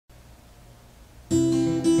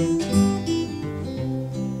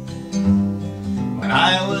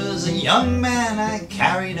young man I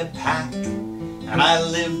carried a pack, and I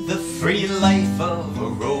lived the free life of a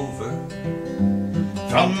rover.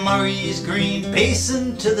 From Murray's green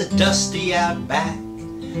basin to the dusty outback,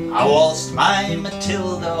 I waltzed my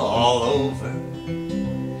Matilda all over.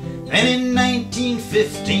 Then in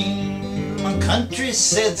 1915, my country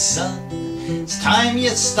said, son, it's time you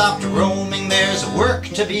stopped roaming, there's work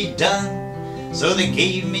to be done. So they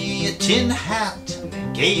gave me a tin hat, and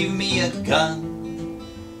they gave me a gun,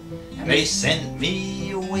 and they sent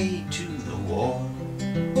me away to the war.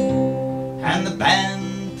 And the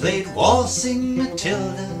band played Waltzing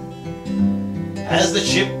Matilda as the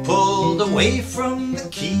ship pulled away from the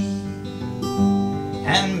quay.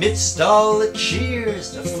 And midst all the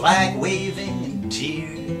cheers, the flag waving and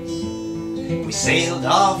tears, we sailed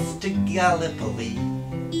off to Gallipoli.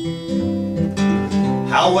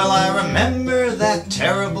 How well I remember that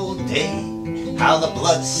terrible day, how the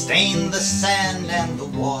blood stained the sand and the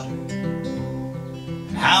water,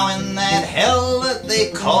 and how in that hell that they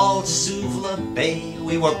called Suvla Bay,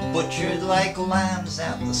 we were butchered like lambs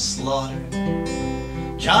at the slaughter.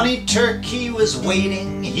 Johnny Turkey was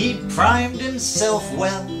waiting, he'd primed himself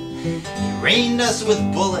well, he rained us with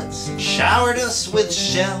bullets and showered us with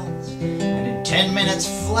shells, and in 10 minutes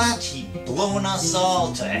flat he'd blown us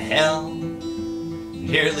all to hell.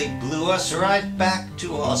 Nearly blew us right back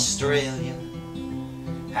to Australia.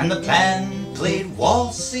 And the band played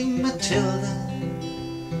Waltzing Matilda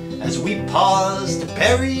as we paused to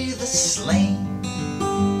bury the slain.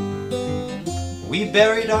 We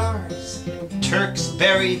buried ours, the Turks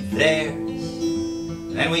buried theirs,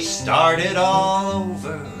 then we started all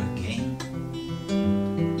over again.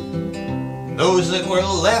 Those that were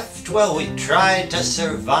left, well, we tried to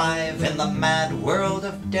survive in the mad world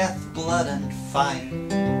of death, blood and fire.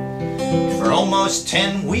 For almost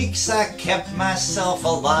 10 weeks I kept myself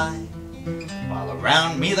alive, while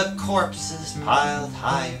around me the corpses piled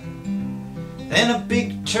higher. Then a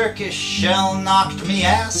big Turkish shell knocked me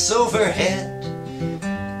ass over head,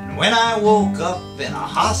 and when I woke up in a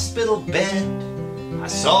hospital bed, I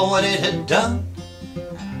saw what it had done,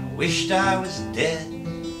 and I wished I was dead.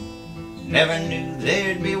 Never knew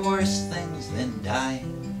there'd be worse things than dying.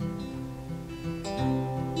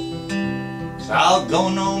 So I'll go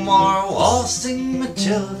no more waltzing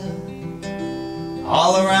Matilda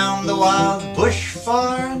all around the wild bush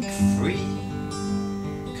far and free,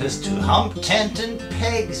 'cause to hump tent and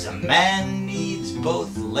pegs a man needs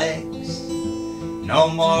both legs. No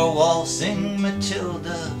more waltzing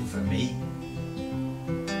Matilda for me.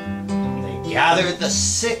 They gathered the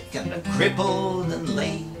sick and the crippled and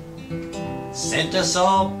lame, sent us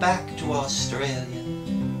all back to Australia.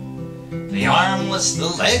 The armless, the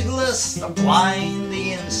legless, the blind,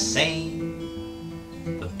 the insane,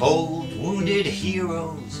 the bold, wounded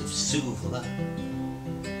heroes of Suvla.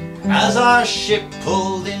 As our ship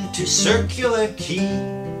pulled into Circular Quay,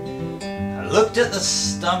 I looked at the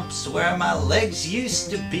stumps where my legs used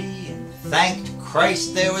to be, and thanked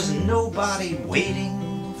Christ there was nobody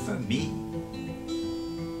waiting for me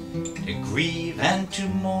to grieve and to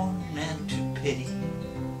mourn and to pity.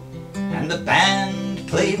 And the band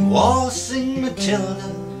played Waltzing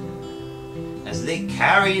Matilda as they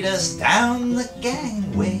carried us down the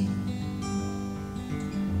gangway.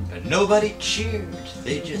 But nobody cheered,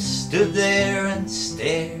 they just stood there and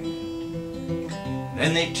stared.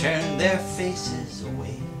 Then they turned their faces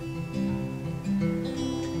away.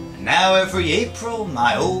 And now every April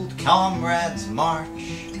my old comrades march,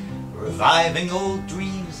 reviving old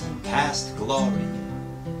dreams and past glory.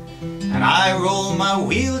 And I roll my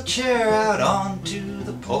wheelchair out onto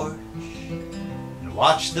the porch and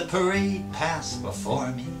watch the parade pass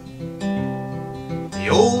before me. The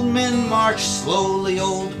old men march slowly,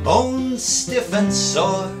 old bones stiff and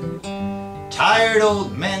sore, tired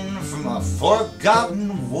old men from a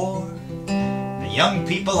forgotten war. The young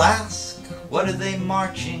people ask, what are they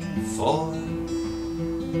marching for?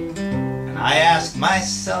 And I ask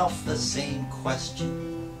myself the same question.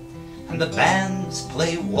 And the bands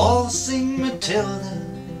play Waltzing Matilda,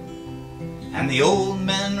 and the old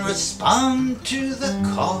men respond to the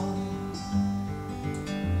call.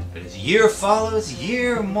 But as year follows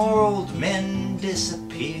year, more old men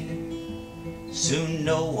disappear. Soon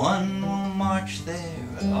no one will march there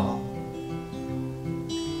at all.